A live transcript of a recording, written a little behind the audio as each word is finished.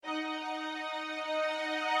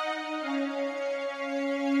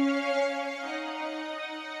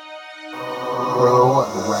Pro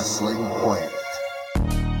Wrestling Planet.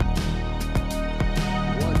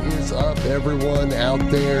 What is up, everyone out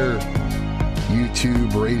there?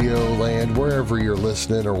 YouTube, radio land, wherever you're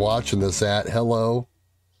listening or watching this at. Hello.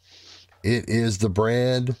 It is the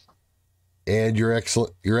Brand and your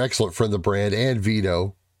excellent friend, the Brand, and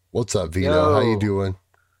Vito. What's up, Vito? Yo. How you doing?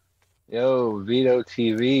 Yo, Vito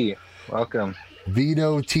TV. Welcome.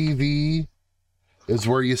 Vito TV is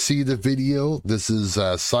where you see the video. This is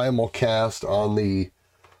simulcast on the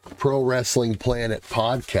Pro Wrestling Planet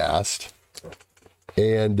podcast.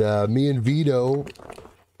 And me and Vito,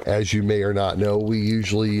 as you may or not know, we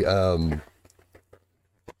usually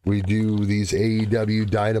we do these AEW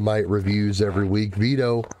Dynamite reviews every week.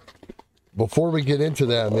 Vito, before we get into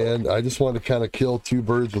that, man, I just wanted to kind of kill two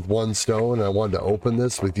birds with one stone. I wanted to open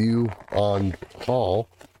this with you on call.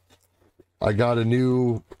 I got a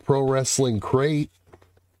new Pro Wrestling crate.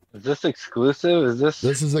 Is this exclusive? This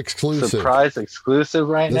is exclusive. Surprise exclusive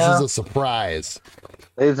right now? This is a surprise.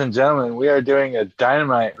 Ladies and gentlemen, we are doing a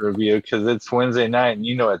Dynamite review because it's Wednesday night and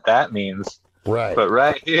you know what that means. Right. But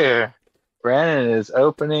right here, Brandon is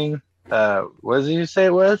opening, what did you say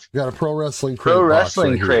it was? You got a Pro Wrestling crate. Pro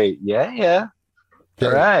Wrestling right crate. Yeah.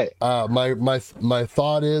 Okay. All right. My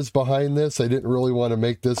thought is behind this, I didn't really want to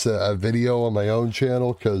make this a video on my own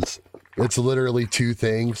channel because it's literally two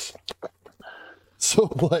things.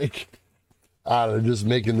 So, like, I don't know, just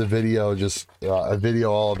making the video, a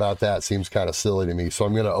video all about that seems kind of silly to me. So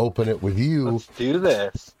I'm going to open it with you. Let's do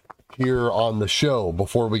this. Here on the show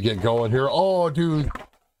before we get going here. Oh, dude,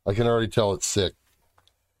 I can already tell it's sick.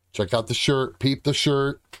 Check out the shirt. Peep the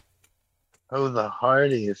shirt. Oh, the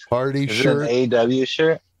Hardys. Hardy Is shirt. it an AEW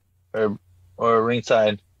shirt or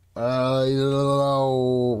ringside? I don't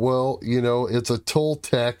know. Well, it's a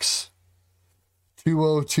Toltex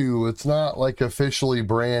 202. It's not like officially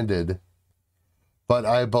branded, but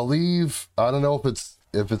I believe, I don't know if it's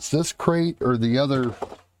this crate or the other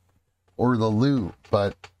or the loot,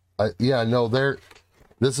 but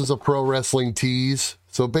this is a Pro Wrestling tease.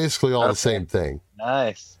 So basically all the same thing.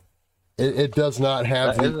 Nice. It does not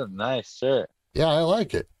have That is a nice shirt. Yeah, I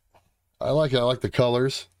like it. I like the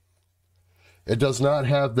colors. It does not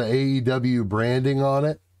have the AEW branding on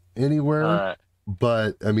it anywhere. All right.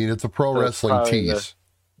 But I mean, it's a Pro Wrestling tease.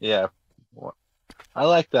 Yeah. I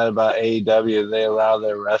like that about AEW. They allow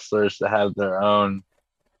their wrestlers to have their own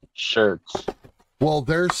shirts. Well,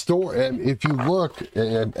 their store, and if you look,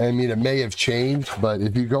 I mean, it may have changed, but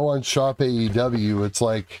if you go on Shop AEW, it's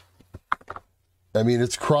like, I mean,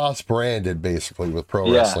 it's cross-branded basically with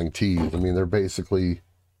Pro Wrestling tees. I mean, they're basically,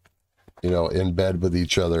 in bed with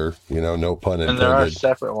each other, no pun intended. And there are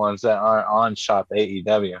separate ones that aren't on Shop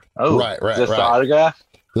AEW. Oh, right. Is this the autograph?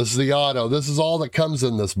 This is the auto. This is all that comes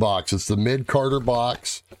in this box. It's the mid-Carter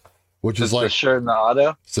box, which is like the shirt and the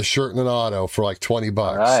auto. It's a shirt and an auto for like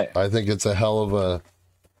 $20. Right. I think it's a hell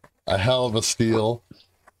of a steal.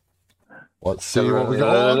 Let's see what we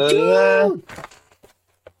got.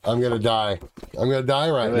 I'm gonna die. I'm gonna die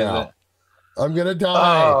right now. I'm gonna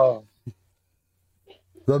die. Oh,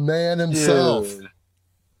 the man himself, dude.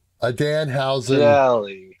 a Danhausen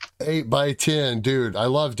Jelly. 8x10, dude. I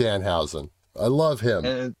love Danhausen. I love him.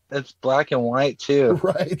 And it's black and white too.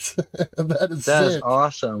 Right. That is That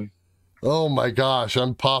awesome. Oh my gosh,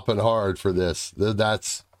 I'm popping hard for this.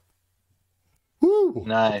 That's woo.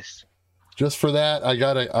 Nice. Just for that, I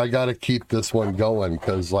gotta keep this one going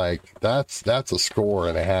because like that's a score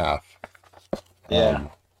and a half. Yeah.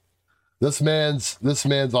 This man's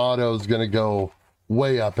auto is gonna go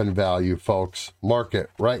way up in value, folks. Mark it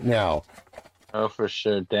right now. Oh, for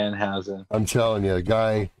sure, Danhausen. I'm telling you,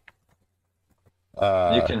 guy.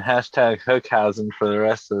 You can hashtag Hookhausen for the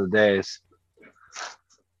rest of the days.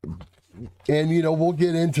 And, we'll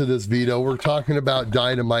get into this, Vito. We're talking about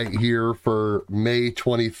Dynamite here for May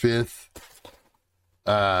 25th,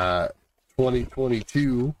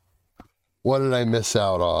 2022. What did I miss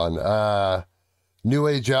out on? New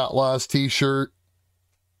Age Outlaws t-shirt.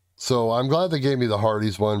 So I'm glad they gave me the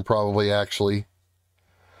Hardys one, probably, actually.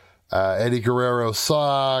 Eddie Guerrero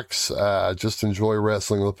socks. Just Enjoy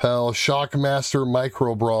Wrestling lapel. Shockmaster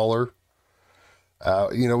Micro Brawler.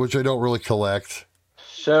 Which I don't really collect.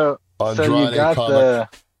 So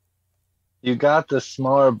you got the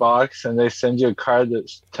smaller box, and they send you a card that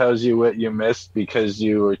tells you what you missed because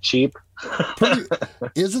you were cheap.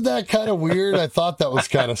 Isn't that kind of weird? I thought that was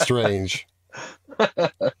kind of strange.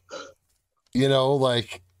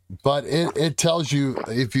 But it tells you,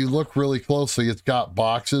 if you look really closely, it's got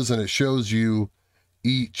boxes and it shows you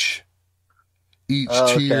each each Oh,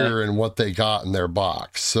 okay. tier and what they got in their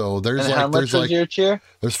box. So there's And how much was your tier?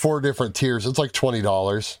 there's 4 different tiers. It's like $20.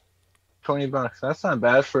 $20. That's not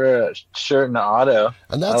bad for a shirt and an auto.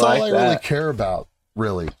 And that's I all like I really that. care about,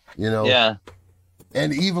 really. You know? Yeah.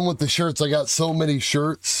 And even with the shirts, I got so many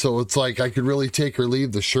shirts, so it's like I could really take or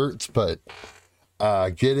leave the shirts, but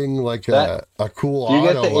getting like a cool Do you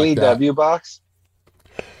get auto the like AEW that, box?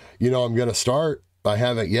 you know, I'm going to start. I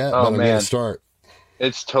haven't yet, Oh, but I'm going man. to start.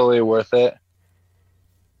 It's totally worth it.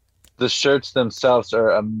 The shirts themselves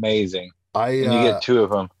are amazing. And you get 2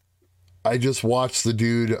 of them. I just watched the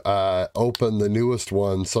dude open the newest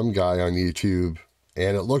one, some guy on YouTube,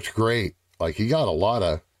 and it looked great. Like he got a lot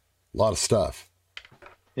of stuff.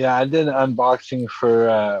 Yeah, I did an unboxing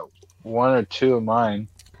for 1 or 2 of mine.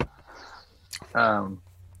 Well,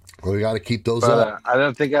 we got to keep those But up. I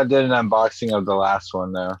don't think I did an unboxing of the last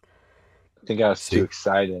one, though. I think I was too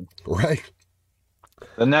excited. Right.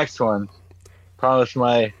 The next one,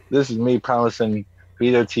 this is me promising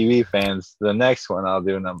Vito TV fans, the next one I'll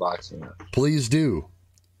do an unboxing of. Please do.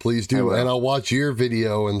 Please do. And I'll watch your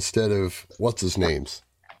video instead of what's his name's.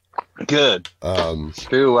 Good.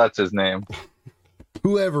 Screw what's his name.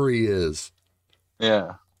 Whoever he is.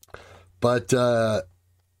 Yeah. But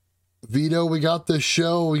Vito, we got this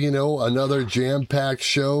show, you know, another jam-packed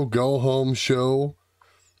show, go-home show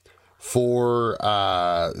for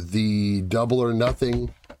the Double or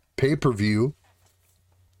Nothing pay-per-view.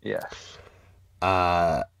 Yes.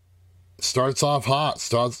 Starts off hot.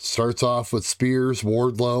 Starts off with Spears,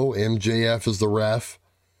 Wardlow, MJF is the ref.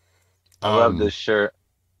 I love this shirt.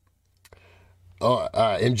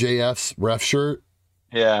 MJF's ref shirt.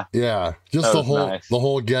 Yeah. Yeah. Just the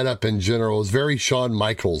whole getup in general is very Shawn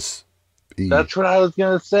Michaels. That's what I was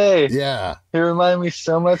gonna say. Yeah. He reminded me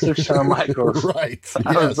so much of Shawn Michaels. Right.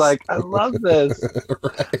 I was like, I love this.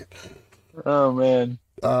 Right. Oh man.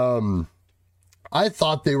 I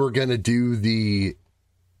thought they were gonna do the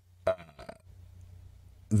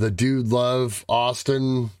Dude Love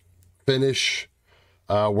Austin finish,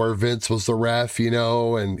 where Vince was the ref, you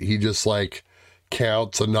know, and he just like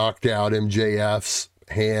counts a knocked out MJF's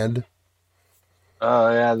hand.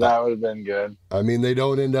 Oh yeah, that would have been good. I mean, they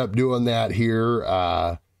don't end up doing that here.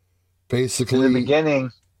 Basically, in the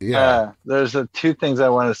beginning, yeah. There's 2 things I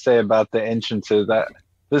want to say about the entrances. That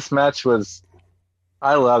this match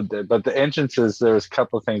I loved it, but the entrances, there was a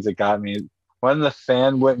couple of things that got me. When the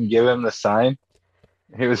fan wouldn't give him the sign,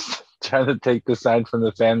 he was trying to take the sign from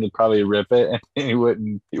the fan to probably rip it, and he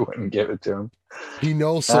wouldn't give it to him. He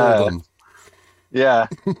no-sold him. Yeah.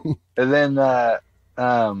 And then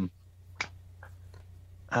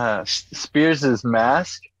Spears'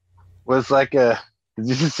 mask was like did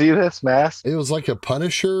you see this mask? It was like a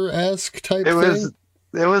Punisher-esque type thing?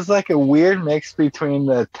 It was like a weird mix between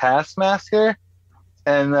the Taskmaster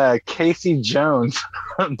and Casey Jones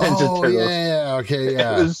from Ninja Turtles. Yeah, okay,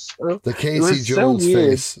 yeah. The Casey Jones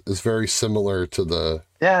face is very similar to the...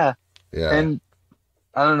 Yeah. Yeah. And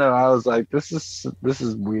I don't know, I was like, this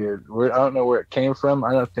is weird. I don't know where it came from.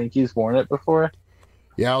 I don't think he's worn it before.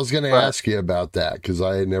 Yeah, I was going to ask you about that, because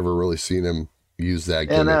I had never really seen him use that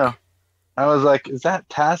gimmick. Yeah, no. I was like, is that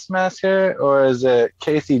Taskmaster or is it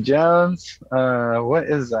Casey Jones? What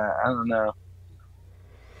is that? I don't know.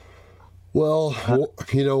 Well,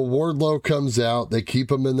 you know, Wardlow comes out. They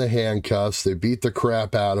keep him in the handcuffs. They beat the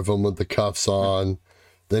crap out of him with the cuffs on.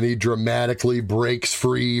 Then he dramatically breaks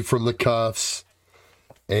free from the cuffs.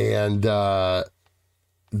 And then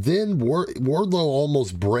Wardlow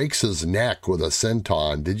almost breaks his neck with a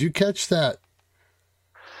senton. Did you catch that?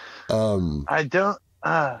 I don't...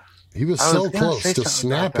 he was so close to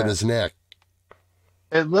snapping his neck.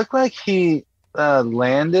 It looked like he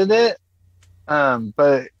landed it,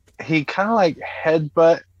 but he kind of like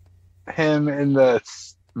headbutt him in the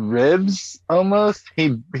ribs almost.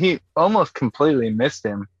 He almost completely missed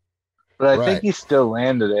him, but I think he still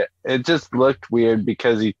landed it. It just looked weird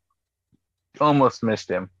because he almost missed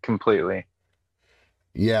him completely.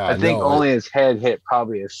 Yeah, I think only his head hit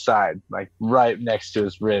probably his side, like right next to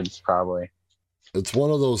his ribs probably. It's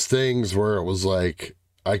one of those things where it was like,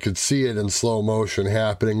 I could see it in slow motion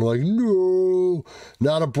happening, like, no,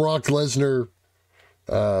 not a Brock Lesnar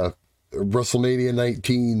WrestleMania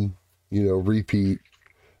 19, repeat.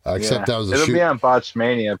 Except that was it'll be on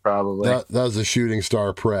Botchmania probably. That was a Shooting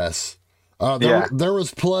Star Press. There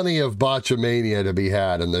was plenty of Botchamania to be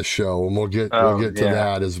had in this show, and we'll get to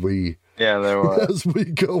that as we there was. as we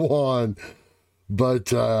go on.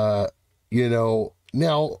 But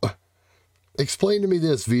now explain to me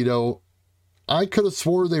this, Vito. I could have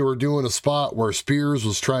swore they were doing a spot where Spears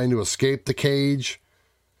was trying to escape the cage,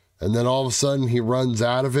 and then all of a sudden he runs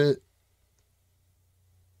out of it.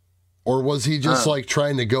 Or was he just like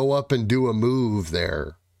trying to go up and do a move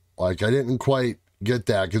there? Like, I didn't quite get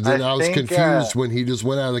that, because then I was confused when he just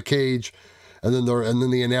went out of the cage, and then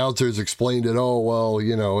the announcers explained it. Oh, well,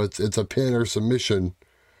 you know, it's a pin or submission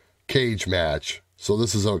cage match, so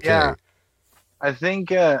this is okay. Yeah, I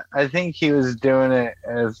think he was doing it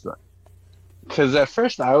as, because at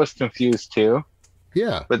first I was confused too.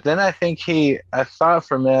 Yeah, but then I thought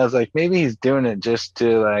for a minute, I was like, maybe he's doing it just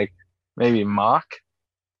to like maybe mock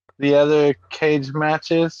the other cage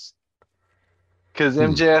matches. Because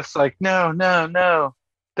MJF's like, no,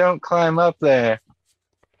 don't climb up there.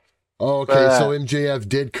 Oh, okay, so MJF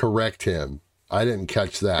did correct him. I didn't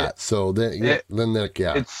catch that.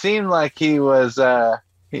 It seemed like he was.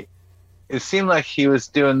 It seemed like he was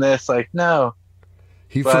doing this. Like, no,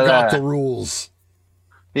 he forgot the rules.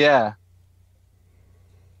 Yeah,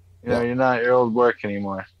 you're not your old work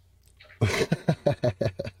anymore.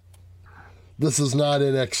 This is not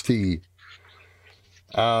NXT.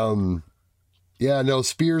 Yeah, no,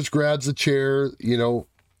 Spears grabs a chair,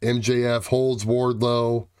 MJF holds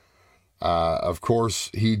Wardlow. Of course,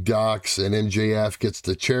 he ducks, and MJF gets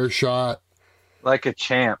the chair shot. Like a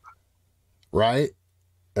champ. Right?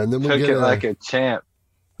 And then like a champ.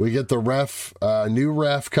 We get the new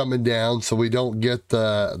ref coming down, so we don't get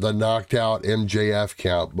the knocked out MJF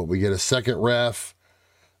count, but we get a second ref.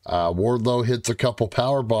 Wardlow hits a couple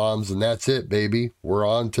power bombs, and that's it, baby. We're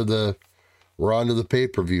on to the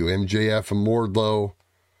pay-per-view. MJF and Wardlow,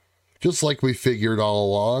 just like we figured all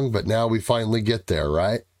along, but now we finally get there,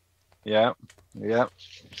 right? Yep.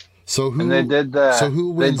 So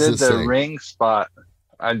who wins this thing? Ring spot.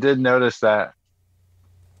 I did notice that.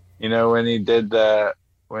 When he did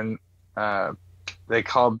when they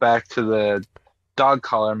called back to the dog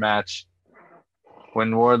collar match,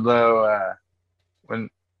 when Wardlow, when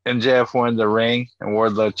MJF won the ring and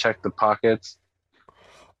Wardlow checked the pockets.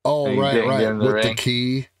 Oh, right. With the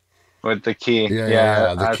key. With the key.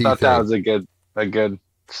 Yeah. I thought that was a good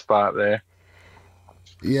spot there.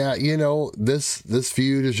 Yeah, this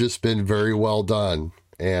feud has just been very well done.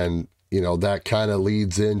 And, that kind of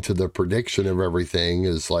leads into the prediction of everything,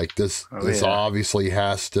 is like this obviously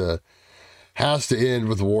has to end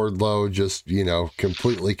with Wardlow just,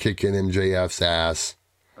 completely kicking MJF's ass.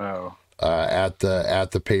 Oh. At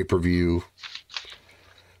the pay-per-view.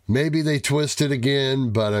 Maybe they twist it again,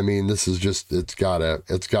 but I mean, this is just, it's gotta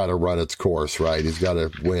run its course, right? He's got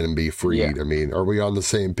to win and be freed. Yeah. I mean, are we on the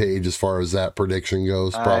same page as far as that prediction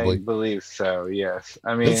goes? Probably. I believe so, yes.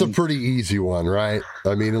 I mean, it's a pretty easy one, right?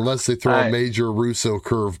 I mean, unless they throw a major Russo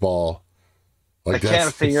curveball. I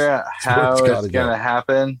can't figure out how it's going to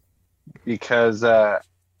happen, because,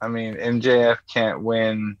 MJF can't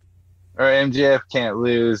win, or MJF can't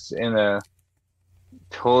lose in a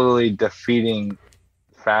totally defeating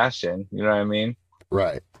fashion, you know what I mean?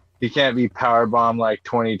 Right. He can't be powerbombed like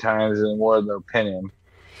 20 times and Wardlow pin him.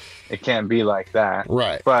 It can't be like that.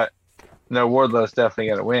 Right. But no, Wardlow's definitely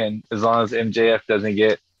going to win as long as MJF doesn't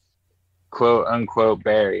get quote unquote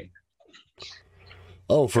buried.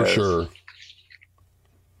 Oh, for sure.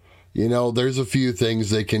 There's a few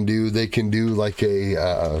things they can do. They can do like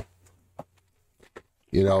a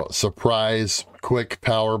surprise quick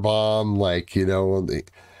power bomb, like, it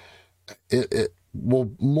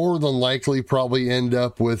will more than likely probably end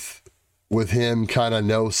up with him kind of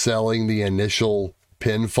no-selling the initial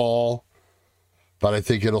pinfall, but I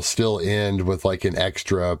think it'll still end with like an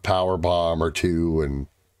extra power bomb or two, and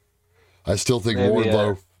I still think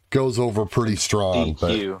Wardlow goes over pretty strong.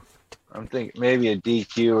 DQ. I'm thinking maybe a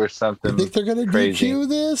DQ or something. You think they're going to DQ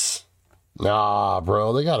this? Nah,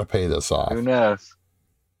 bro, they got to pay this off. Who knows?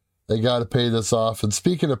 They got to pay this off. And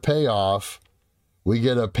speaking of payoff, we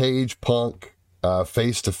get a Page Punk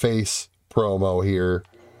face-to-face promo here.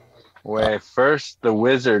 Wait, first the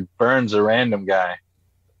Wizard burns a random guy.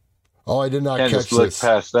 Oh, I did not catch this. Look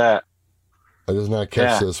past that. I did not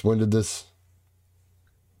catch this. When did this?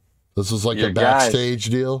 This was like a backstage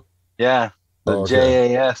deal? Yeah. The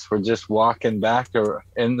JAS were just walking back or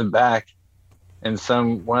in the back, and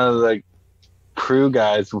one of the crew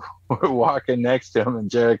guys were walking next to him, and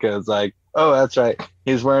Jericho's like, oh, that's right.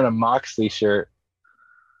 He's wearing a Moxley shirt.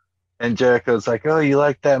 And Jericho's like, oh, you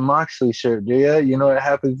like that Moxley shirt, do you? You know what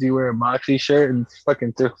happens if you wear a Moxley shirt? And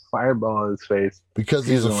fucking threw a fireball in his face. Because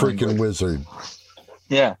he's a freaking wizard.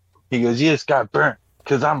 Yeah. He goes, you just got burnt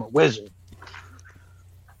because I'm a wizard.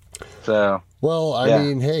 So. Well, I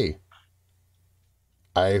mean, hey.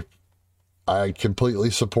 I completely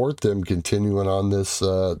support them continuing on this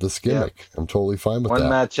gimmick. Yeah. I'm totally fine with that. One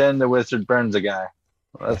match in, the wizard burns a guy.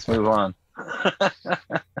 Let's move on.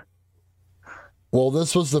 Well,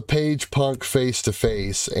 this was the Page Punk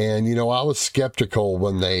face-to-face, and, I was skeptical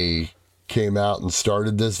when they came out and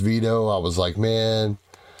started this veto, I was like, man,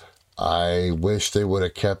 I wish they would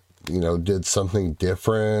have kept, did something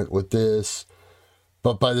different with this.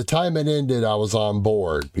 But by the time it ended, I was on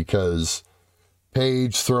board because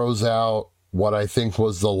Paige throws out what I think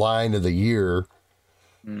was the line of the year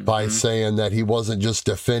by saying that he wasn't just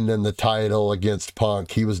defending the title against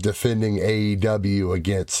Punk, he was defending AEW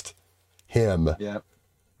against him. Yeah.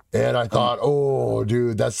 And I thought, oh,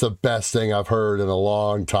 dude, that's the best thing I've heard in a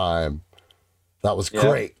long time. That was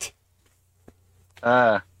great.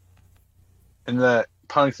 In the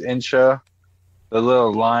Punk's intro, the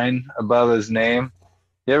little line above his name,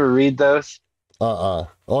 you ever read those? Oh,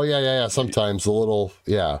 yeah. Sometimes the little,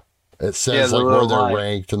 it says like where they're line.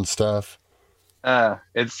 ranked and stuff.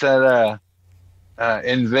 It said,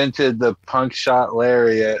 invented the Punk shot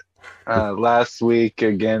lariat last week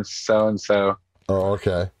against so-and-so. Oh,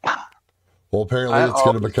 okay. Well, apparently it's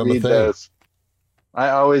going to become a thing. Those. I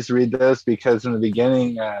always read those because in the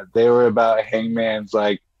beginning, they were about Hangman's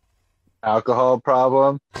like alcohol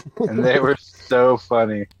problem, and they were so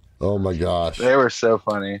funny. Oh my gosh. They were so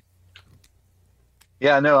funny.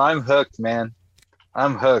 Yeah, no, I'm hooked, man.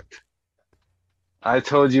 I'm hooked. I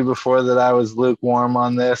told you before that I was lukewarm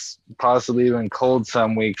on this, possibly even cold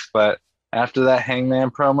some weeks, but after that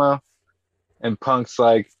Hangman promo and Punk's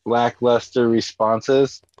like lackluster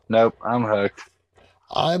responses, nope, I'm hooked.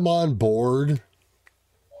 I'm on board.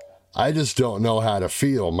 I just don't know how to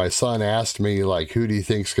feel. My son asked me, like, who do you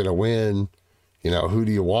think's going to win? Who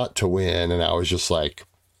do you want to win? And I was just like,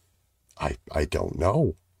 I don't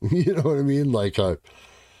know. You know what I mean? Like, I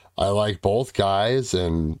like both guys,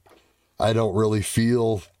 and I don't really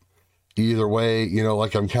feel either way.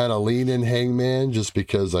 Like I'm kind of leaning Hangman just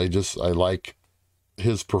because I like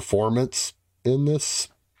his performance in this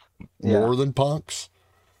more than Punk's.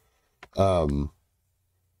 And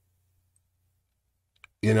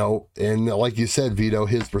like you said, Vito,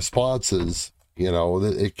 his responses,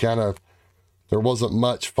 it kind of, there wasn't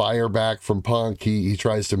much fire back from Punk. He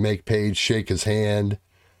tries to make Paige shake his hand.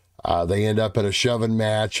 They end up in a shoving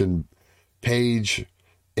match, and Paige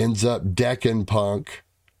ends up decking Punk,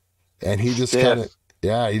 and he just kind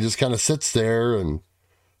of sits there and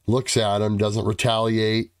looks at him, doesn't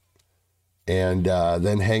retaliate, and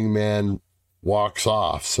then Hangman walks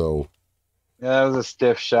off. So that was a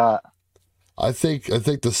stiff shot. I think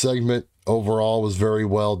the segment overall was very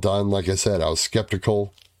well done. Like I said, I was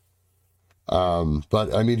skeptical.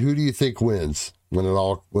 But I mean, who do you think wins when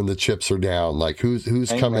the chips are down? Like who's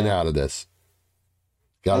Hangman. Coming out of this?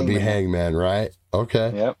 Gotta be Hangman, right?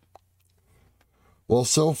 Okay. Yep. Well,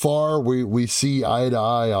 so far we see eye to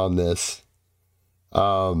eye on this.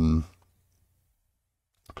 What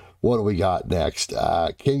do we got next?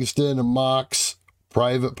 Kingston and Mox,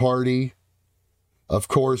 private party. Of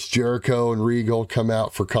course, Jericho and Regal come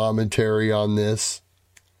out for commentary on this.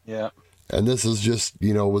 Yeah. And this is just,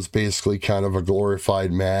 was basically kind of a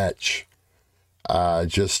glorified match,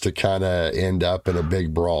 just to kind of end up in a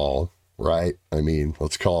big brawl, right? I mean,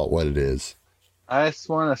 let's call it what it is. I just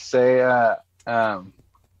want to say, I've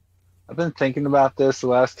been thinking about this the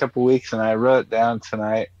last couple weeks, and I wrote it down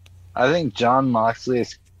tonight. I think Jon Moxley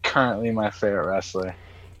is currently my favorite wrestler.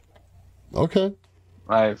 Okay.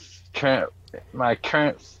 My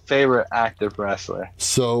current favorite active wrestler.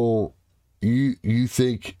 So you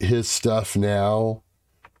think his stuff now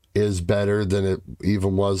is better than it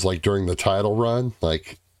even was like during the title run,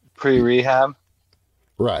 like pre-rehab?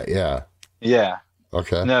 Right. Yeah. Yeah.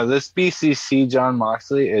 Okay. No, this BCC Jon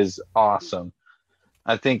Moxley is awesome.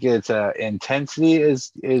 I think its intensity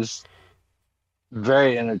is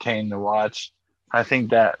very entertaining to watch. I think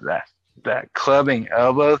that clubbing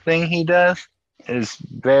elbow thing he does is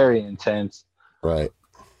very intense. Right.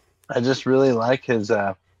 I just really like his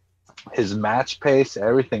match pace,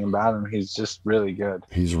 everything about him. He's just really good.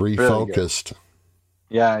 He's refocused. Really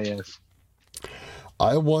yeah, he is.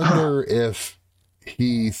 I wonder if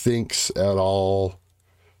he thinks at all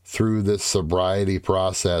through this sobriety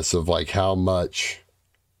process of like how much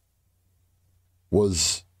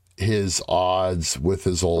was his odds with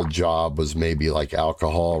his old job was maybe like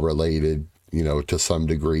alcohol related, to some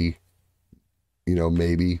degree,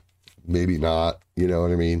 maybe not, you know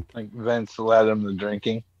what I mean? Like Vince led him to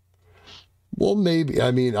drinking. Well, maybe,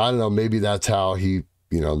 I mean, I don't know, maybe that's how he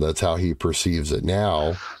perceives it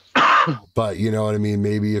now, but you know what I mean?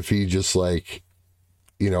 Maybe if he just like,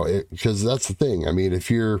 because that's the thing. I mean,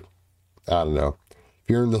 if you're in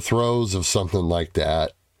the throes of something like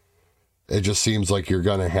that, it just seems like you're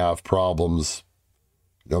going to have problems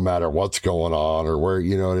no matter what's going on or where,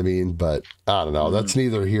 you know what I mean? But I don't know. Mm-hmm. That's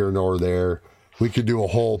neither here nor there. We could do a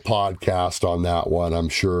whole podcast on that one, I'm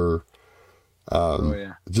sure.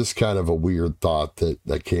 Just kind of a weird thought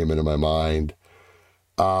that came into my mind.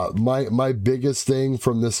 My biggest thing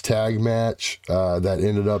from this tag match that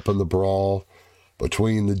ended up in the brawl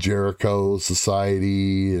between the Jericho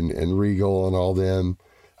Society and Regal and all them,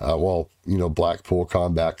 Blackpool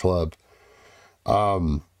Combat Club.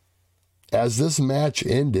 As this match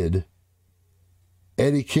ended,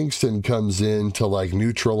 Eddie Kingston comes in to like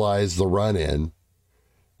neutralize the run-in,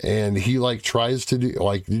 and he like tries to do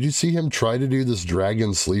did you see him try to do this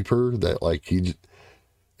dragon sleeper that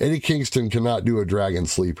Eddie Kingston cannot do a dragon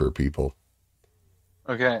sleeper, people.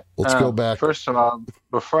 Okay. Let's go back. First of all,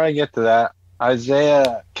 before I get to that,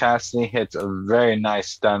 Isaiah Cassidy hits a very nice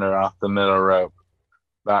stunner off the middle rope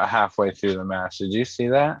about halfway through the match. Did you see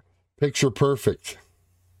that? Picture perfect.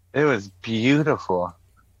 It was beautiful.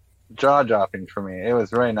 Jaw-dropping for me. It was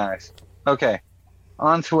very nice. Okay.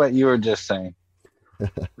 On to what you were just saying.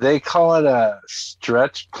 They call it a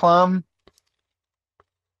stretch plum.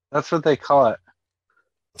 That's what they call it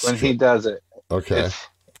when he does it. Okay. It's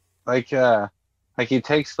like he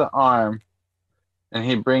takes the arm and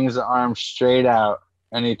he brings the arm straight out,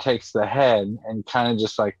 and he takes the head and kind of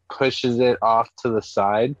just like pushes it off to the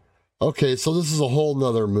side. Okay, so this is a whole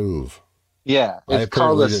nother move. Yeah, I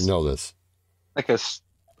apparently didn't know this. Like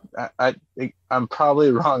I'm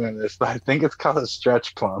probably wrong on this, but I think it's called a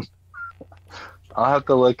stretch plum. I'll have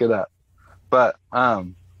to look it up. But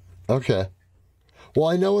okay. Well,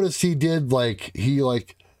 I noticed he did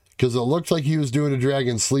because it looked like he was doing a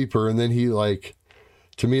dragon sleeper, and then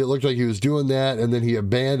to me it looked like he was doing that, and then he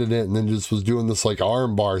abandoned it, and then just was doing this like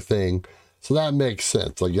arm bar thing. So that makes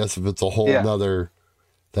sense. I guess if it's a whole nother,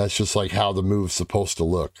 that's just like how the move's supposed to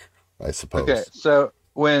look, I suppose. Okay, so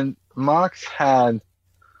when Mox had,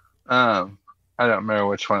 I don't remember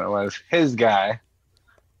which one it was, his guy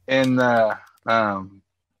in the, I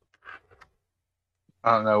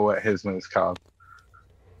don't know what his move's called.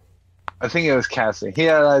 I think it was Cassidy. He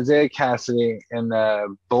had Isaiah Cassidy in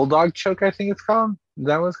the Bulldog Choke, I think it's called. Is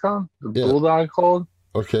that what it's called? The Bulldog Hold?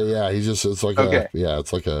 Okay, yeah, it's like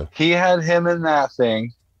a... He had him in that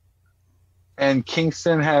thing, and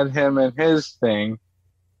Kingston had him in his thing.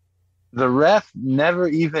 The ref never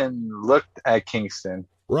even looked at Kingston.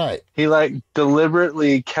 Right. He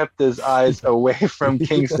deliberately kept his eyes away from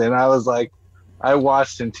Kingston. I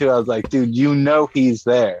watched him too. I was like, dude, he's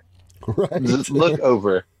there. Right. Just look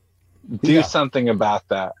over. Do something about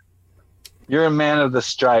that. You're a man of the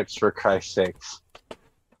stripes, for Christ's sakes.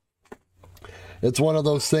 It's one of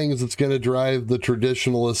those things that's going to drive the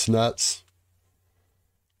traditionalists nuts.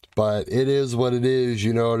 But it is what it is,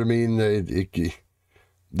 you know what I mean? The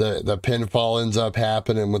pinfall ends up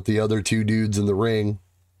happening with the other two dudes in the ring.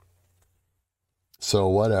 So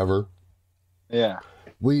whatever. Yeah.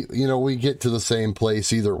 We get to the same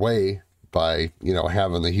place either way by,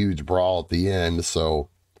 having the huge brawl at the end. So,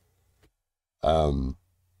 in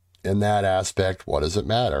that aspect, what does it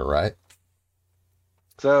matter, right?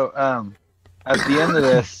 So, at the end of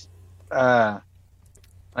this, I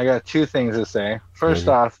got two things to say. First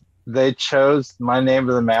off, they chose my name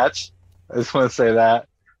of the match. I just want to say that.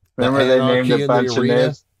 Remember, they named a bunch of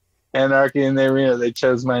names. Anarchy in the Arena. They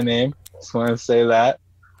chose my name. Just want to say that.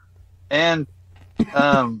 And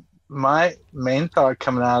my main thought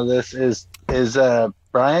coming out of this is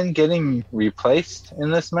Brian getting replaced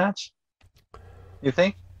in this match? You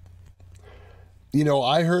think?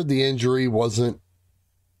 I heard the injury wasn't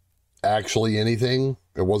actually anything.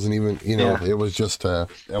 It wasn't even, it was just it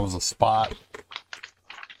was a spot.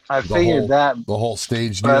 I figured that. The whole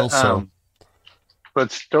stage deal.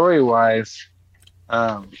 But story-wise,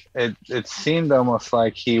 it seemed almost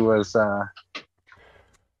like he was...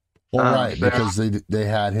 right, because they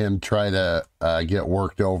had him try to get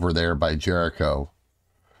worked over there by Jericho.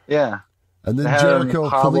 Yeah. And then Jericho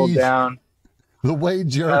hobbled down. The way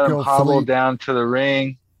Jericho hobbled down to the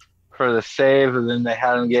ring for the save, and then they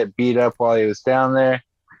had him get beat up while he was down there.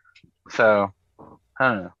 So, I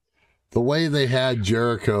don't know. The way they had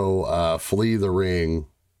Jericho flee the ring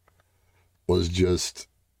was just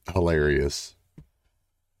hilarious.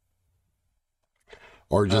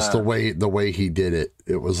 Or just the way he did it.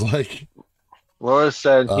 It was like... Laura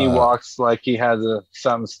said he walks like he has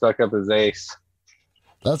something stuck up his ace.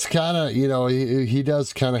 That's kind of, he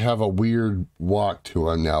does kind of have a weird walk to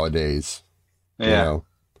him nowadays. Yeah.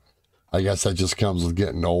 I guess that just comes with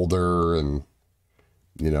getting older and,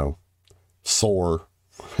 sore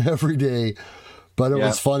every day. But it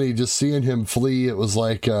was funny just seeing him flee. It was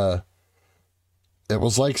like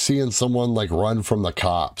seeing someone run from the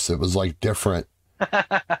cops. It was different.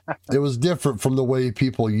 It was different from the way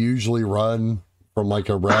people usually run from a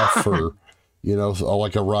ref or,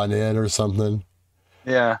 like a run in or something.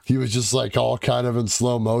 Yeah. He was just like all kind of in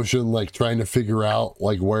slow motion, like trying to figure out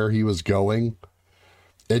like where he was going.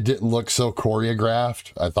 It didn't look so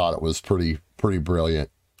choreographed. I thought it was pretty brilliant.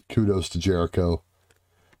 Kudos to Jericho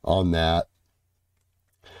on that.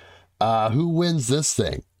 Who wins this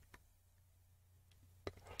thing?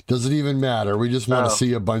 Does it even matter? We just want to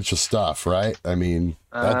see a bunch of stuff, right? I mean,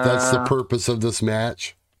 that's the purpose of this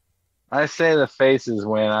match. I say the faces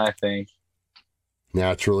win, I think.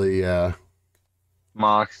 Naturally,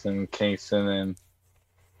 Mox and Kingston and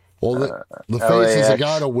the faces have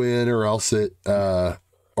got to win, or else it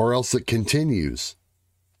continues.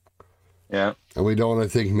 Yeah, and we don't, I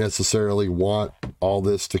think, necessarily want all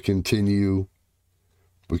this to continue.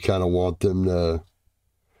 We kind of want them to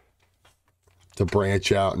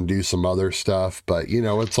branch out and do some other stuff, but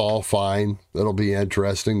it's all fine. It'll be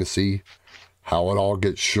interesting to see how it all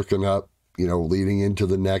gets shooken up, leading into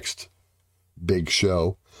the next big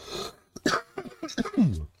show.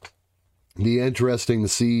 Be interesting to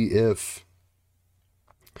see if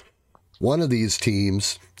one of these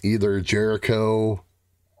teams, either Jericho,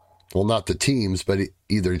 well, not the teams, but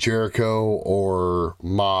either Jericho or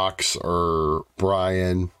Mox or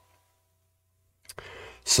Brian,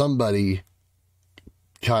 somebody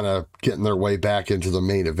kind of getting their way back into the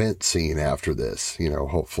main event scene after this.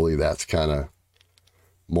 Hopefully that's kind of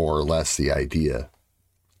more or less the idea.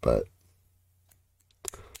 But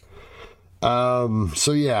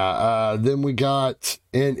so yeah, then we got,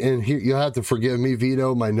 and here, you'll have to forgive me,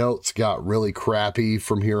 Vito, my notes got really crappy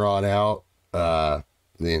from here on out. The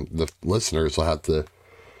listeners will have to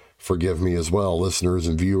forgive me as well, listeners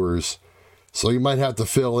and viewers. So you might have to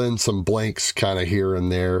fill in some blanks kind of here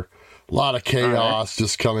and there. A lot of chaos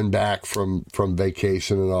just coming back from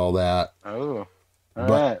vacation and all that. Oh, all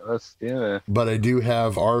right, let's do it. But I do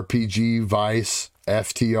have RPG Vice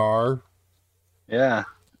FTR. Yeah,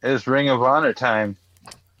 it's Ring of Honor time.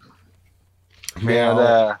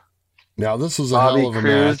 Now this was a Bobby hell of a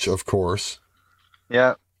match, of course.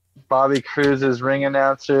 Yep. Bobby Cruz as ring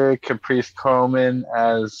announcer, Caprice Coleman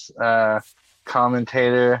as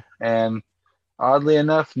commentator, and oddly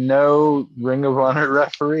enough, no Ring of Honor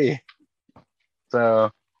referee.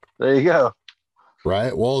 So there you go.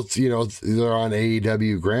 Right. Well, it's they're on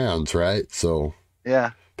AEW grounds, right? So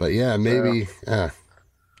yeah. But yeah, maybe.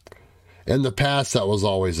 In the past, that was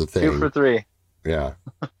always a thing. 2 for 3. Yeah.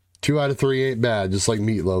 2 out of 3 ain't bad, just like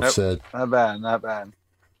Meatloaf said. Not bad.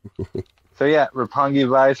 So yeah, Roppongi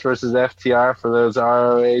Vice versus FTR for those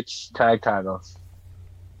ROH tag titles.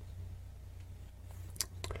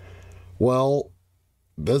 Well,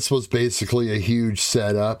 this was basically a huge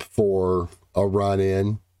setup for a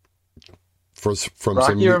run-in from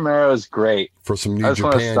Rocky Romero is great. For some New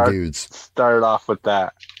Japan dudes. Started off with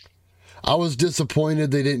that. I was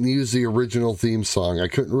disappointed they didn't use the original theme song. I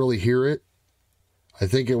couldn't really hear it. I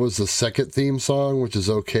think it was the second theme song, which is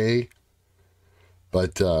okay.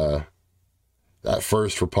 But that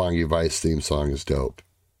first Roppongi Vice theme song is dope.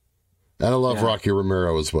 And I love Rocky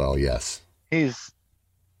Romero as well, yes. His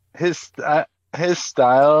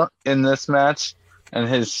style in this match and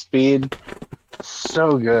his speed,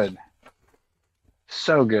 so good.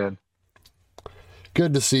 So good.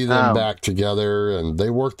 Good to see them back together, and they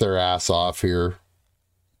worked their ass off here.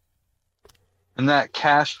 And that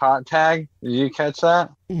Cash hot tag, did you catch that?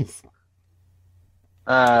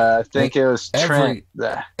 I think it was Trent.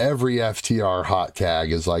 Every FTR hot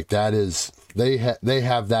tag is like that. They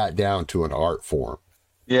have that down to an art form.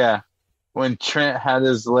 Yeah. When Trent had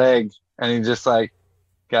his leg and he just like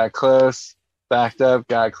got close, backed up,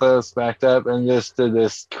 got close, backed up, and just did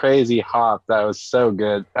this crazy hop that was so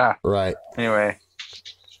good. Right. Anyway.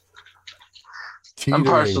 Teetering. I'm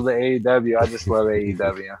partial to AEW. I just love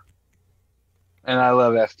AEW. And I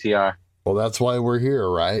love FTR. Well, that's why we're here,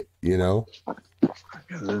 right? Because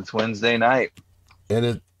it's Wednesday night.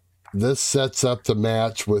 And this sets up the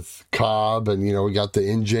match with Cobb, and, we got the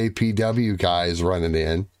NJPW guys running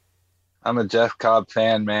in. I'm a Jeff Cobb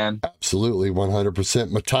fan, man. Absolutely,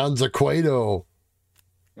 100%. Matanza Cueto.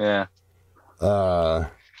 Yeah.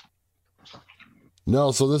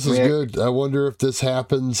 No, so this is good. I wonder if this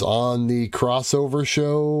happens on the crossover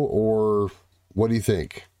show, or what do you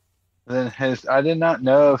think? Then I did not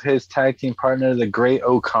know of his tag team partner, the Great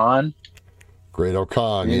O'Khan. Great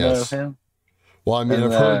O'Khan, you yes. Know of him? Well, I mean,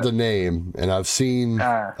 I've heard the name, and I've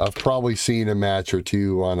probably seen a match or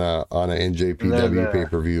two on a NJPW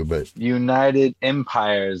pay-per-view, but United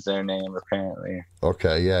Empire is their name, apparently.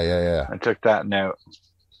 Okay, yeah. I took that note.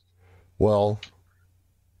 Well,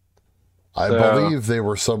 I believe they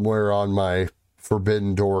were somewhere on my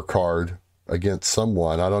Forbidden Door card against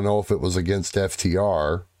someone. I don't know if it was against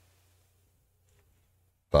FTR,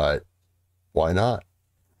 but why not?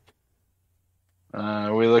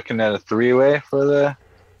 Are we looking at a three-way for the?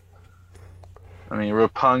 I mean,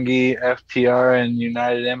 Roppongi, FTR, and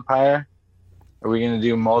United Empire. Are we gonna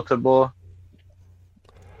do multiple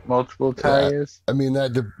tigers? I mean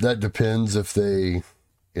that depends if they,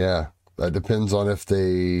 yeah, that depends on if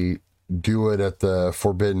they do it at the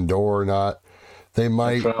Forbidden Door or not. They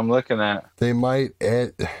might. That's what I'm looking at. They might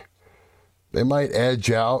edge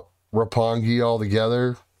out Roppongi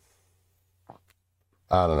altogether.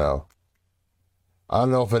 I don't know. I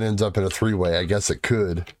don't know if it ends up in a three-way. I guess it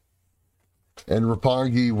could. And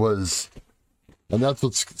Roppongi was, and that's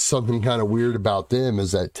what's something kind of weird about them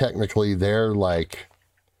is that technically they're like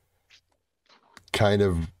kind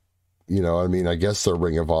of, you know, I mean, I guess they're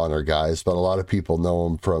Ring of Honor guys, but a lot of people know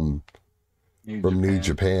them from New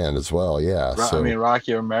Japan as well. Yeah. I mean,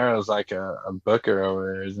 Rocky Romero's like a booker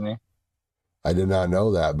over there, isn't he? I did not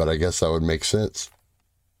know that, but I guess that would make sense.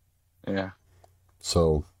 Yeah.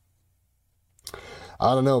 So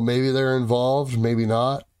I don't know. Maybe they're involved, maybe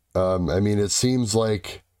not. I mean, it seems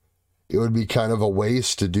like it would be kind of a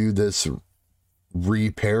waste to do this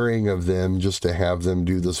repairing of them just to have them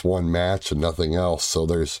do this one match and nothing else. So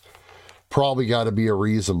there's probably got to be a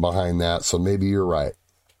reason behind that. So maybe you're right.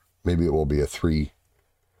 Maybe it will be a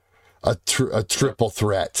triple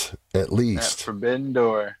threat at least. At Forbidden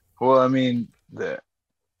Door. Well, I mean, the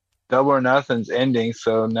Double or Nothing's ending,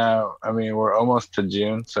 so now, I mean, we're almost to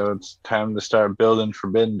June, so it's time to start building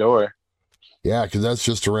Forbidden Door. Yeah, because that's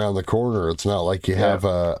just around the corner. It's not like you have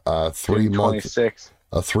a 3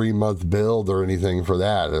 month build or anything for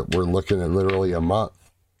that. We're looking at literally a month.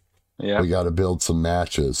 Yeah, we got to build some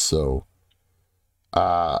matches. So,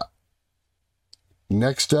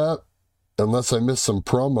 next up, unless I missed some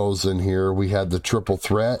promos in here, we had the triple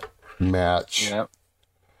threat match. Yep.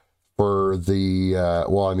 For the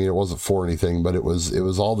well, I mean, it wasn't for anything, but it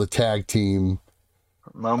was all the tag team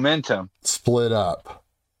momentum split up,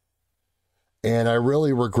 and I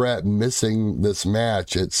really regret missing this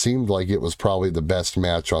match. It seemed like it was probably the best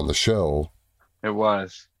match on the show. It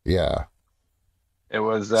was. Yeah. It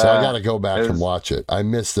was. So I got to go back and watch it. I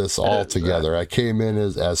missed this altogether. I came in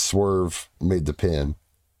as Swerve made the pin.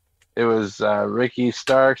 It was Ricky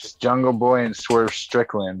Starks, Jungle Boy, and Swerve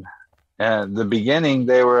Strickland. And the beginning,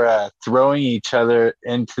 they were throwing each other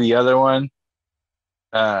into the other one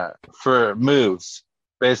for moves.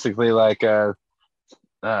 Basically, like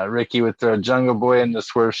Ricky would throw Jungle Boy into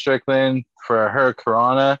Swerve Strickland for her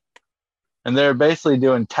Corona. And they're basically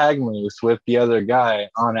doing tag moves with the other guy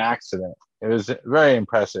on accident. It was very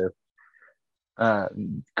impressive.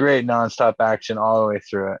 Great nonstop action all the way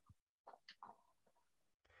through it.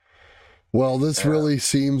 Well, this really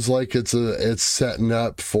seems like it's setting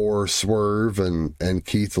up for Swerve and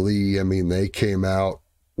Keith Lee. I mean, they came out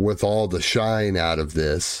with all the shine out of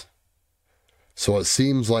this. So it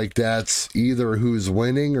seems like that's either who's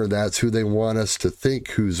winning or that's who they want us to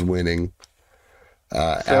think who's winning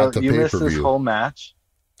at the pay-per-view. You missed this whole match?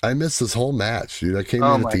 I missed this whole match, dude. I came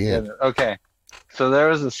in at the end. Okay. So there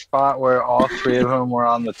was a spot where all three of them were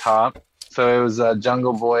on the top. So it was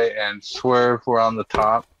Jungle Boy and Swerve were on the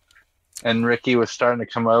top. And Ricky was starting to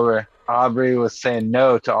come over. Aubrey was saying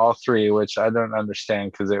no to all three, which I don't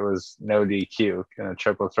understand because it was no DQ in a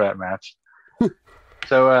triple threat match.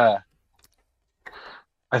 So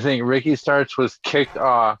I think Ricky Starks was kicked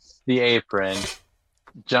off the apron.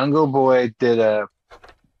 Jungle Boy did a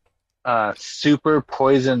super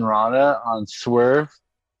poison Rana on Swerve,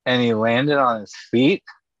 and he landed on his feet.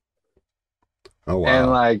 Oh,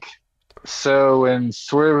 wow. And so when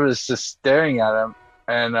Swerve was just staring at him,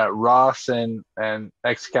 and Ross and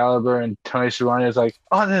Excalibur and Tony Schiavone is like,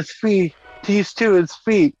 on his feet, these two, his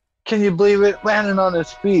feet. Can you believe it? Landing on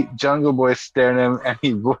his feet. Jungle Boy staring at him, and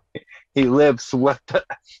he lips what the...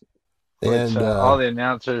 Which all the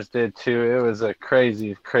announcers did too. It was a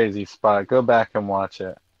crazy, crazy spot. Go back and watch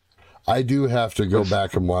it. I do have to go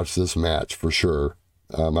back and watch this match for sure.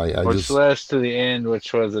 Which led us to the end,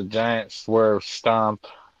 which was a giant Swerve stomp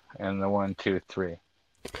and the 1, 2, 3.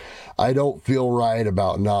 I don't feel right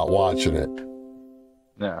about not watching it.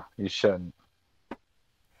 No, you shouldn't.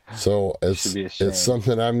 So it's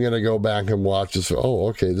something I'm gonna go back and watch.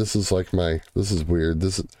 Okay, this is weird.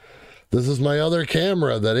 This is my other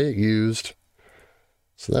camera that it used.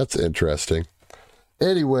 So that's interesting.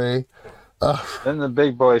 Anyway, then the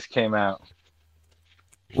big boys came out.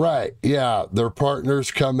 Right, yeah, their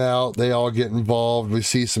partners come out. They all get involved. We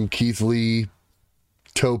see some Keith Lee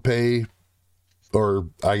tope. Or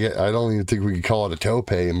I don't even think we could call it a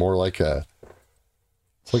tope, more like a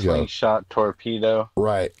slingshot torpedo.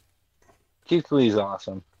 Right. Keith Lee's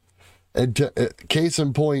awesome. And case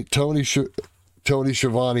in point, Tony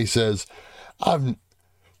Schiavone says,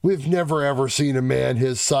 We've never ever seen a man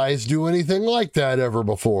his size do anything like that ever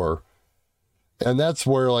before. And that's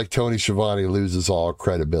where, like, Tony Schiavone loses all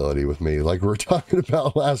credibility with me. Like we were talking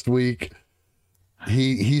about last week,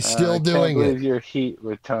 he's still doing it. I can't believe your heat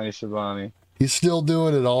with Tony Schiavone. He's still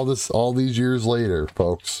doing it all these years later,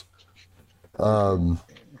 folks.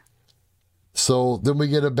 So then we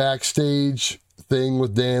get a backstage thing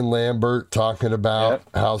with Dan Lambert talking about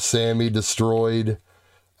how Sammy destroyed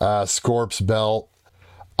Scorp's belt.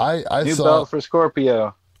 I New saw belt for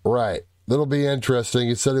Scorpio. Right. That'll be interesting.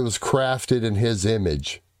 He said it was crafted in his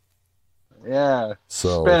image. Yeah.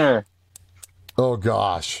 So, Spinner. Oh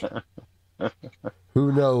gosh.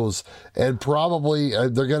 Who knows? And probably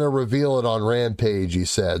they're going to reveal it on Rampage, he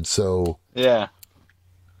said. So yeah.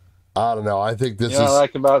 I don't know. I think this is... what I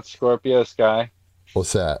like about Scorpio Sky?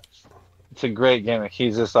 What's that? It's a great gimmick.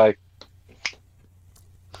 He's just like...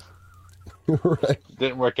 right.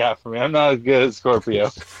 Didn't work out for me. I'm not as good as Scorpio.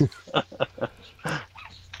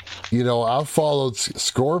 You know, I've followed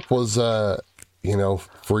Scorp was,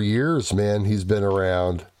 for years, man. He's been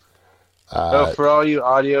around. For all you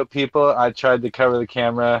audio people, I tried to cover the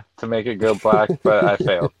camera to make it go black, but I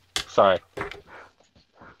failed. Sorry.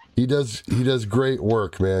 He does great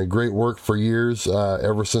work, man. Great work for years.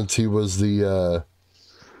 Ever since he was the,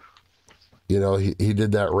 he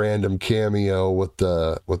did that random cameo with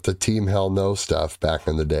the Team Hell No stuff back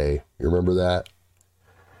in the day. You remember that?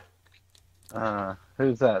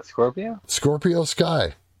 Who's that? Scorpio? Scorpio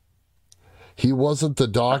Sky. He wasn't the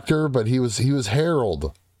Doctor, but he was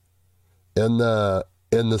Harold in the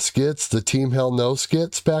skits, the Team Hell No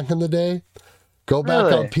skits back in the day. Go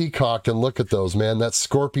back on Peacock and look at those, man. That's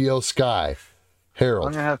Scorpio Sky, Harold.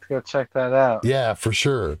 I'm gonna have to go check that out. Yeah, for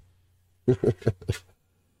sure.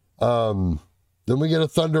 Then we get a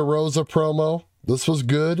Thunder Rosa promo. This was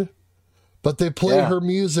good. But they play her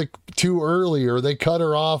music too early, or they cut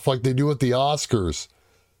her off like they do at the Oscars.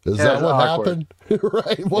 Is that what happened?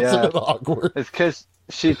 Right? Wasn't it awkward? It's because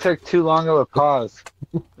she took too long of a pause.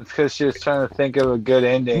 It's because she was trying to think of a good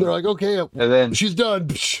ending. And they're like, okay, and then she's done.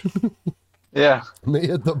 Yeah. They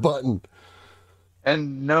hit the button.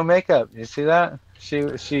 And no makeup. You see that?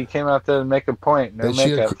 She came out there to make a point. No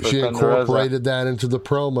makeup. She incorporated that into the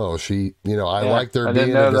promo. I like there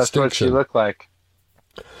being a distinction. That's what she looked like.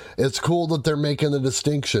 It's cool that they're making the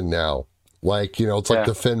distinction now. Like, it's like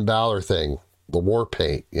the Finn Balor thing, the war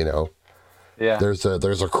paint, Yeah. There's a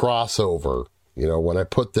crossover. When I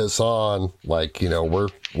put this on, like,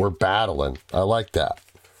 we're battling. I like that.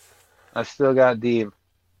 I still got Deeb.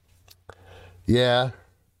 Yeah.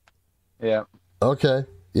 Yeah. Okay.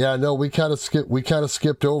 Yeah, no, we kind of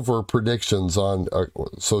skipped over predictions on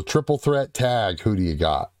so triple threat tag, who do you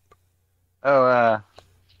got? Oh,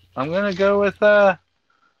 I'm going to go with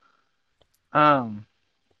I'm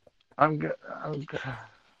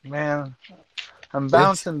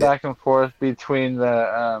bouncing back and forth between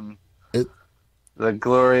the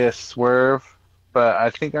glorious Swerve, but I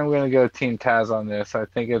think I'm going to go Team Taz on this. I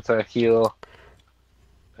think it's a heel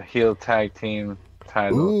tag team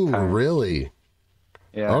title. Ooh, really?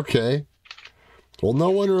 Yeah. Okay. Well, no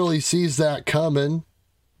one really sees that coming.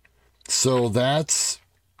 So that's,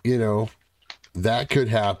 that could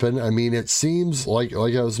happen. I mean, it seems like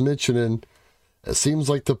I was mentioning, it seems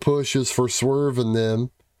like the push is for Swerve and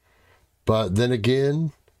them. But then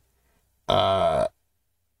again,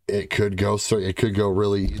 it could go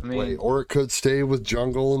really either way, or it could stay with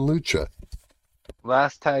Jungle and Lucha.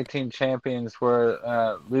 Last tag team champions were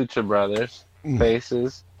Lucha Brothers,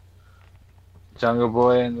 faces. Jungle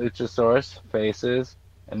Boy and Luchasaurus, faces.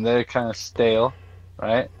 And they're kind of stale,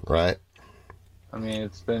 right? Right. I mean,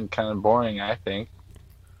 it's been kind of boring, I think.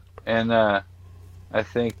 And I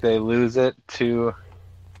think they lose it to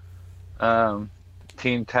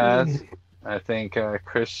Team Taz. I think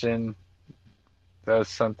Christian does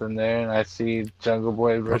something there, and I see Jungle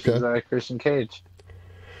Boy versus Christian Cage.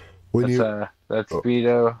 That's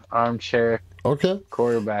Vito armchair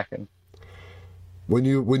quarterbacking. When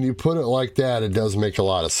you put it like that, it does make a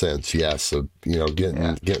lot of sense. Yes, so,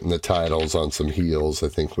 getting the titles on some heels, I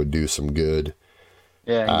think would do some good.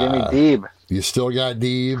 Yeah, and give me Deeb. You still got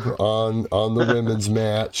Deeb on the women's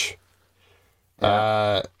match.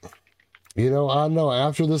 Yeah. I don't know.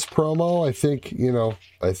 After this promo, I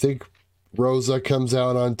think Rosa comes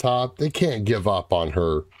out on top. They can't give up on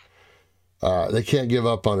her. They can't give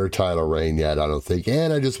up on her title reign yet, I don't think.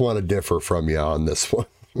 And I just want to differ from you on this one.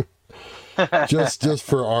 just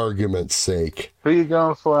for argument's sake. Who are you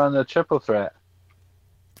going for on the triple threat?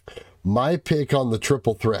 My pick on the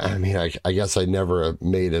triple threat, I mean, I guess I never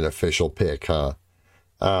made an official pick, huh?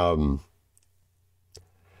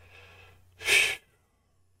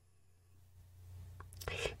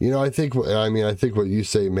 I think what you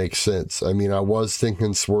say makes sense. I mean, I was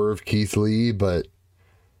thinking Swerve Keith Lee, but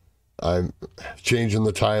I'm changing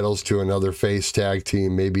the titles to another face tag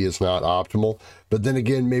team. Maybe it's not optimal, but then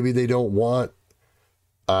again, maybe they don't want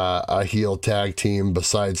a heel tag team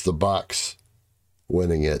besides the Bucks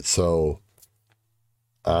winning it. So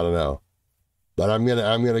I don't know, but I'm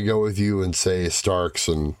gonna go with you and say Starks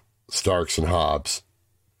and Hobbs.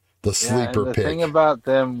 The sleeper the pick. thing about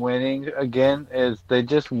them winning again is they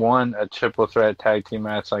just won a triple threat tag team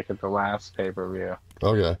match like at the last pay-per-view.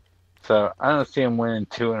 Okay. So I don't see them winning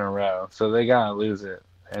 2 in a row. So they gotta lose it.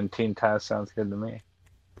 And Team Taz sounds good to me.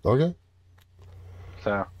 Okay.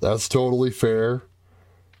 So that's totally fair.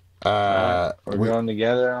 we're going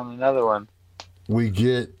together on another one. We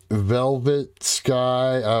get Velvet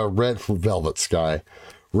Sky, Red Velvet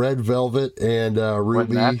and Ruby.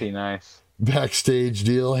 Wouldn't that be nice? Backstage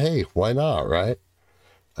deal. Hey, why not, right?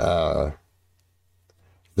 I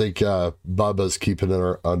think Bubba's keeping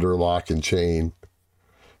it under lock and chain.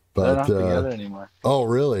 But they're not together anymore. Oh,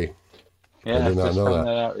 really? Yeah, I just found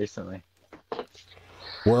that out recently.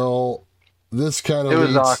 Well, this kind of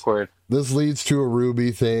was awkward. This leads to a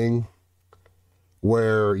Ruby thing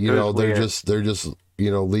where, they're just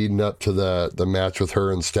leading up to the match with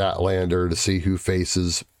her and Statlander to see who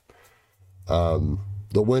faces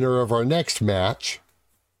the winner of our next match,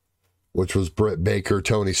 which was Britt Baker,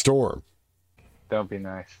 Tony Storm. Don't be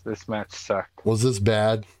nice. This match sucked. Was this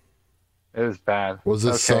bad? It was bad. Was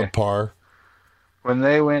this subpar? When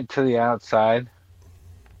they went to the outside,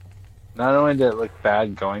 not only did it look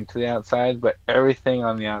bad going to the outside, but everything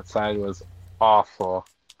on the outside was awful.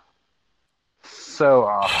 So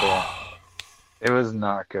awful. It was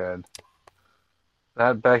not good.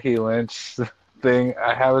 That Becky Lynch thing,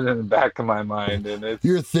 I have it in the back of my mind, and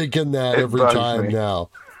you're thinking that every time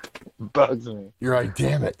now. It bugs me. You're like,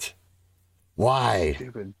 damn it. Why?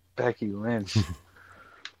 Stupid Becky Lynch.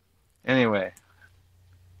 Anyway,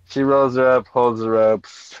 she rolls her up, holds the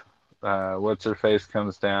ropes. What's her face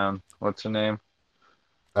comes down. What's her name?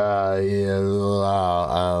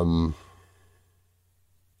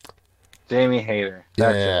 Jamie Hayter.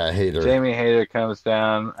 Hayter. Jamie Hayter comes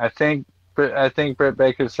down. I think Britt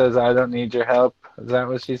Baker says, "I don't need your help." Is that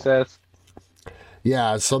what she says?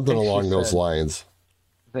 Yeah, something along those lines.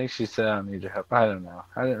 I think she said, "I don't need your help." I don't know.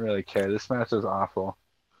 I didn't really care. This match was awful.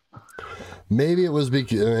 Maybe it was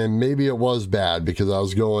maybe it was bad because I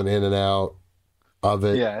was going in and out of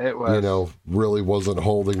it. Yeah, it was. Really wasn't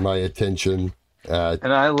holding my attention.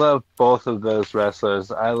 And I love both of those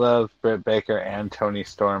wrestlers. I love Britt Baker and Tony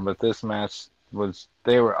Storm, but this match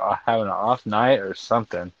they were having an off night or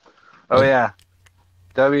something. Oh yeah,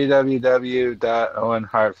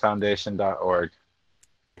 www.owenhartfoundation.org.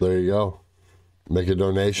 There you go. Make a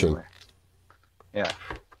donation. Anyway. Yeah.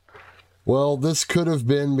 Well, this could have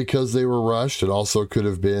been because they were rushed. It also could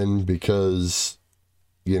have been because,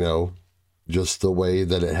 just the way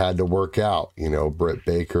that it had to work out. Britt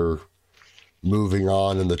Baker moving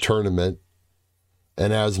on in the tournament.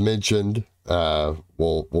 And as mentioned,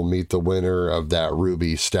 we'll meet the winner of that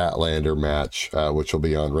Ruby Statlander match, which will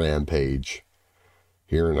be on Rampage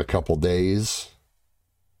here in a couple days.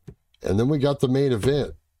 And then we got the main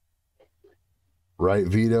event. Right,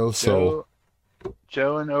 Vito? So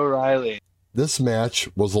Joe and O'Reilly. This match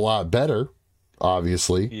was a lot better,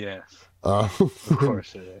 obviously. Yes. Of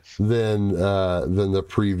course it is. Than the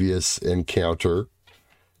previous encounter.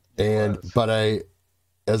 But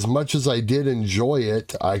as much as I did enjoy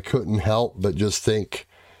it, I couldn't help but just think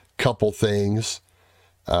a couple things.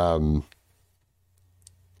 Kyle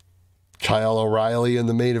O'Reilly in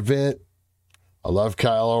the main event. I love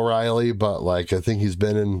Kyle O'Reilly, but I think he's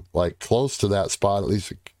been in close to that spot at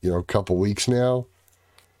least a couple weeks now.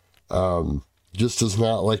 Just is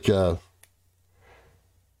not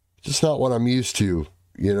just not what I'm used to.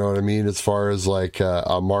 You know what I mean? As far as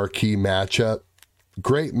a marquee matchup,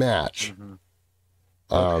 great match. Mm-hmm.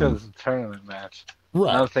 Because it's a tournament match.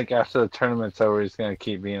 Right. I don't think after the tournament's over, he's going to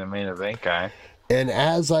keep being a main event guy. And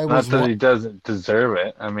as I was, not that he doesn't deserve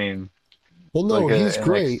it. I mean, well, no, he's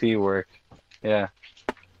great. NXT work. Yeah.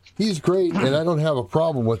 He's great, and I don't have a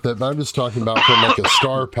problem with it, but I'm just talking about from a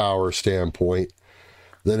star power standpoint.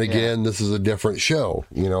 Then again, This is a different show.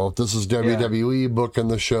 If this is WWE booking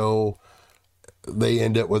the show, they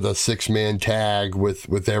end it with a 6-man tag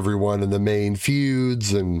with everyone in the main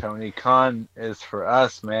feuds. And Tony Khan is for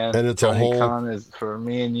us, man. And it's Tony Khan is for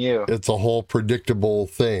me and you. It's a whole predictable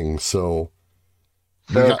thing. So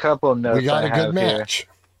a couple of notes. We got a good match.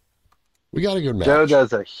 We got a good match. Joe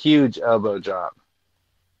does a huge elbow drop.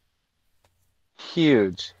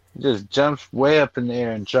 Huge. He just jumps way up in the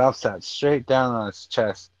air and drops that straight down on his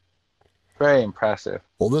chest. very impressive.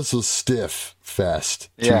 Well, this was Stiff Fest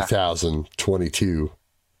Yeah. 2022.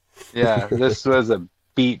 Yeah, this was a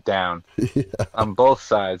beatdown on both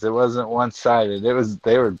sides. It wasn't one-sided.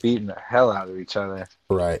 They were beating the hell out of each other.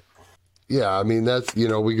 Right. Yeah, I mean, that's,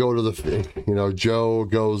 we go to the, Joe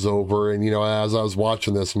goes over, and, as I was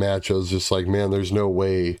watching this match, I was just like, man, there's no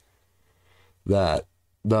way that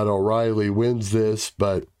O'Reilly wins this,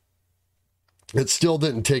 but it still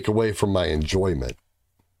didn't take away from my enjoyment.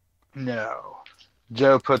 No.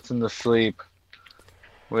 Joe puts him to sleep.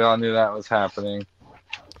 We all knew that was happening.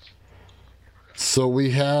 So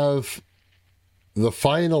we have the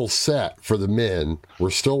final set for the men.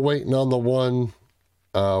 We're still waiting on the one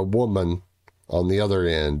woman on the other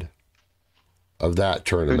end of that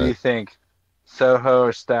tournament. Who do you think? Soho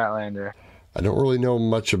or Statlander? I don't really know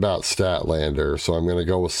much about Statlander, so I'm going to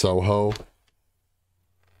go with Soho.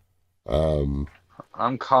 I'm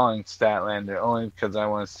calling Statlander only because I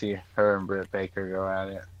want to see her and Britt Baker go at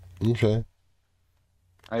it. Okay.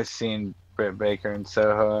 I've seen Britt Baker and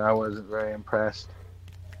Soho, and I wasn't very impressed.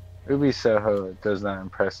 Ruby Soho does not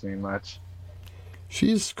impress me much.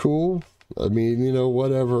 She's cool. I mean,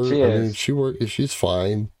 whatever. She is. She's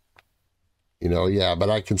fine. Yeah, but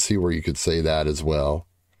I can see where you could say that as well.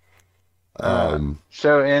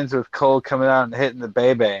 Show ends with Cole coming out and hitting the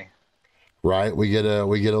Bebe. Right, we get a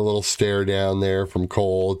little stare down there from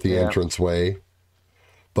Cole at the entranceway.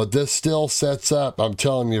 But this still sets up, I'm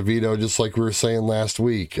telling you, Vito, just like we were saying last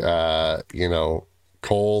week,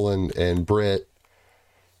 Cole and Britt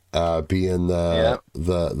being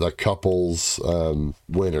the couples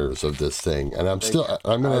winners of this thing. And I'm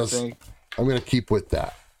gonna keep with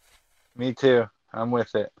that. Me too. I'm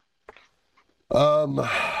with it.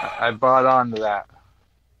 I bought on to that.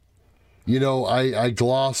 I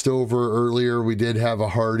glossed over earlier. We did have a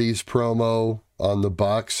Hardy's promo on the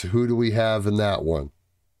Bucks. Who do we have in that one?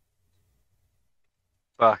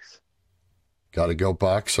 Bucks. Got to go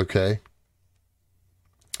Bucks, okay.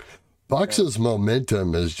 Bucks'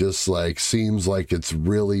 momentum is just seems like it's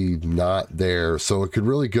really not there. So it could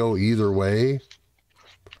really go either way.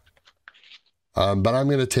 But I'm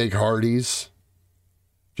going to take Hardy's.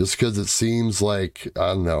 Just because it seems like,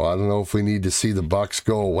 I don't know if we need to see the Bucks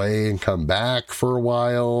go away and come back for a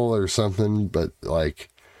while or something, but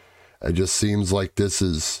it just seems like this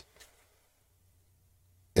is,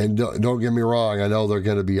 and don't get me wrong, I know they're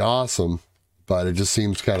going to be awesome, but it just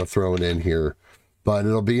seems kind of thrown in here. But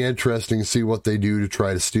it'll be interesting to see what they do to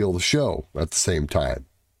try to steal the show at the same time.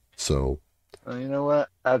 So. Well, you know what?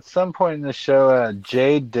 At some point in the show,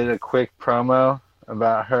 Jade did a quick promo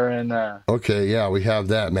about her and okay, yeah, we have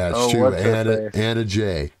that match too. Anna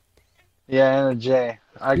Jay. Yeah, Anna Jay.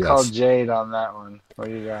 I called Jade on that one. What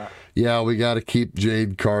do you got? Yeah, we got to keep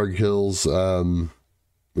Jade Cargill's.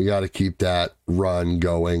 We got to keep that run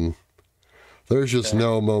going. There's just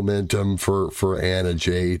no momentum for Anna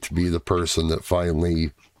Jay to be the person that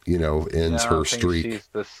finally, ends her streak. She's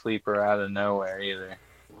the sleeper out of nowhere either.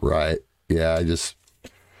 Right. Yeah, I just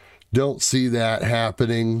don't see that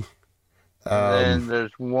happening. And then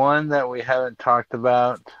there's one that we haven't talked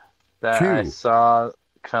about that I saw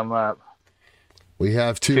come up. We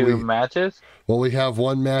have two matches? Well, we have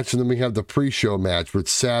one match, and then we have the pre-show match, but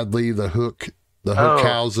sadly the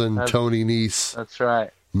Hookhausen Tony Nese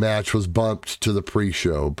match was bumped to the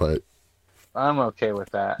pre-show, but I'm okay with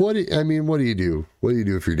that. What do you do? What do you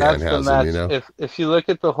do if you're Danhausen, If you look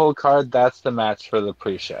at the whole card, that's the match for the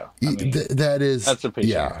pre-show. That's a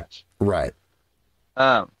pre-show match. Right.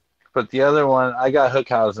 But the other one, I got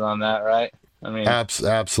Hookhausen on that, right?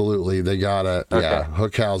 Absolutely. They gotta,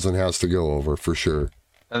 Hookhausen has to go over for sure.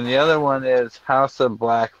 And the other one is House of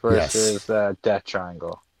Black versus Death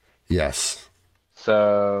Triangle. Yes.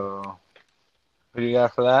 So, who do you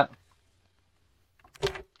got for that?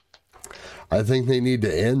 I think they need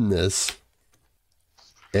to end this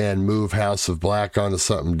and move House of Black onto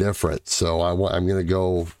something different. So I'm going to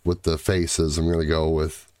go with the faces. I'm going to go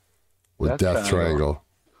with Death Triangle.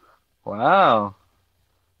 Wow.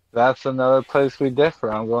 That's another place we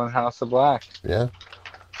differ. I'm going House of Black. Yeah.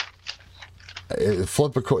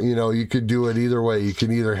 Flip a coin, you could do it either way. You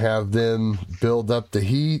can either have them build up the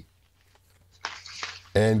heat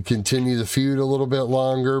and continue the feud a little bit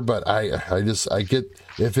longer, but I get,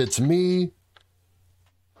 if it's me,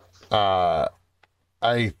 I'm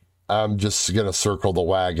just going to circle the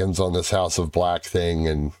wagons on this House of Black thing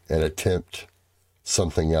and attempt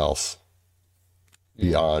something else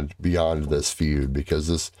beyond this feud,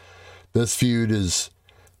 because this feud is,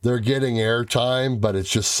 they're getting airtime, but it's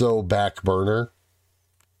just so back burner.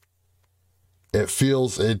 It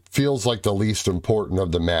feels like the least important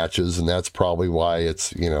of the matches, and that's probably why it's,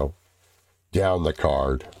 down the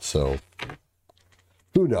card. So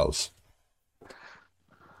Who knows?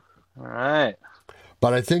 All right.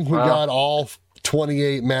 But I think we got all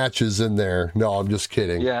 28 matches in there. No, I'm just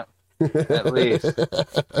kidding. Yeah, at least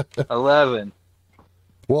 11.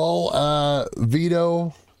 Well,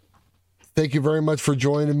 Vito, thank you very much for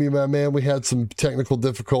joining me, my man. We had some technical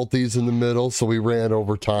difficulties in the middle, so we ran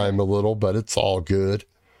over time a little, but it's all good.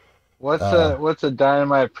 What's a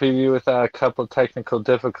Dynamite preview without a couple technical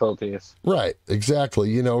difficulties? Right, exactly.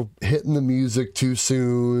 You know, hitting the music too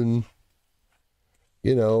soon.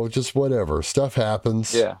 You know, just whatever. Stuff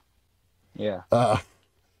happens. Yeah. You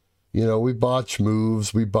know, we botch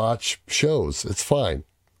moves, we botch shows. It's fine.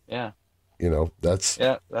 Yeah. You know, that's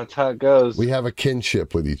how it goes. we have a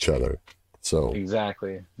kinship with each other. So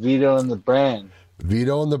exactly. Vito and the brand.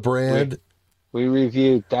 Vito and the brand. We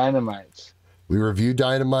reviewed Dynamites. We review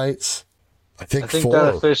Dynamites. I think 4.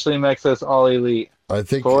 That officially makes us all elite. I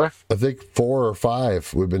think 4? I think 4 or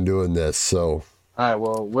 5 we've been doing this. So all right,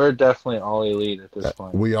 well, we're definitely all elite at this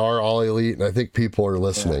point. we are all elite, and I think people are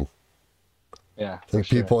listening. Yeah, I think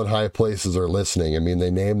people in high places are listening. I mean,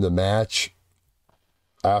 they named the match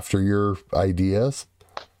after your ideas.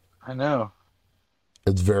 I know.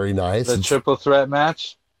 It's very nice. The triple threat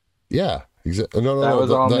match? Yeah. Exactly. No. That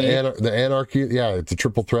was all me. The Anarchy. Yeah, it's a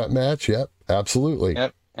triple threat match. Yep. Absolutely.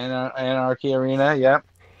 Yep. Anarchy Arena. Yep.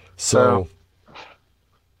 So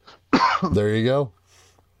there you go.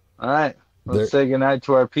 All right. Let's say goodnight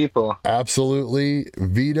to our people. Absolutely.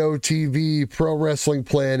 Vito TV, Pro Wrestling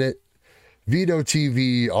Planet, Vito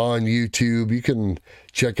TV on YouTube. You can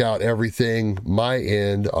check out everything, my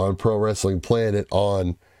end, on Pro Wrestling Planet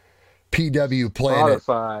on PW Planet.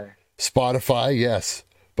 Spotify, yes.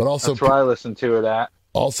 But also, that's where I listen to it at.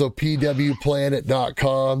 Also,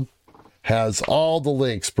 pwplanet.com has all the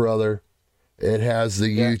links, brother. It has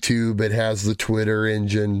the YouTube, it has the Twitter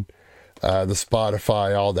engine, the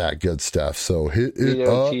Spotify, all that good stuff. So hit it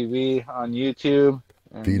Vito up. TV on YouTube.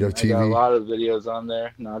 Vito TV. I got a lot of videos on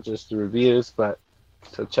there, not just the reviews, but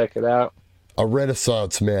so check it out. A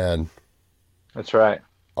Renaissance man. That's right.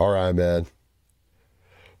 All right, man.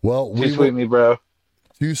 Well, Too sweet me, bro.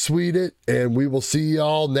 Too sweet it, and we will see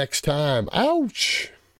y'all next time. Ouch.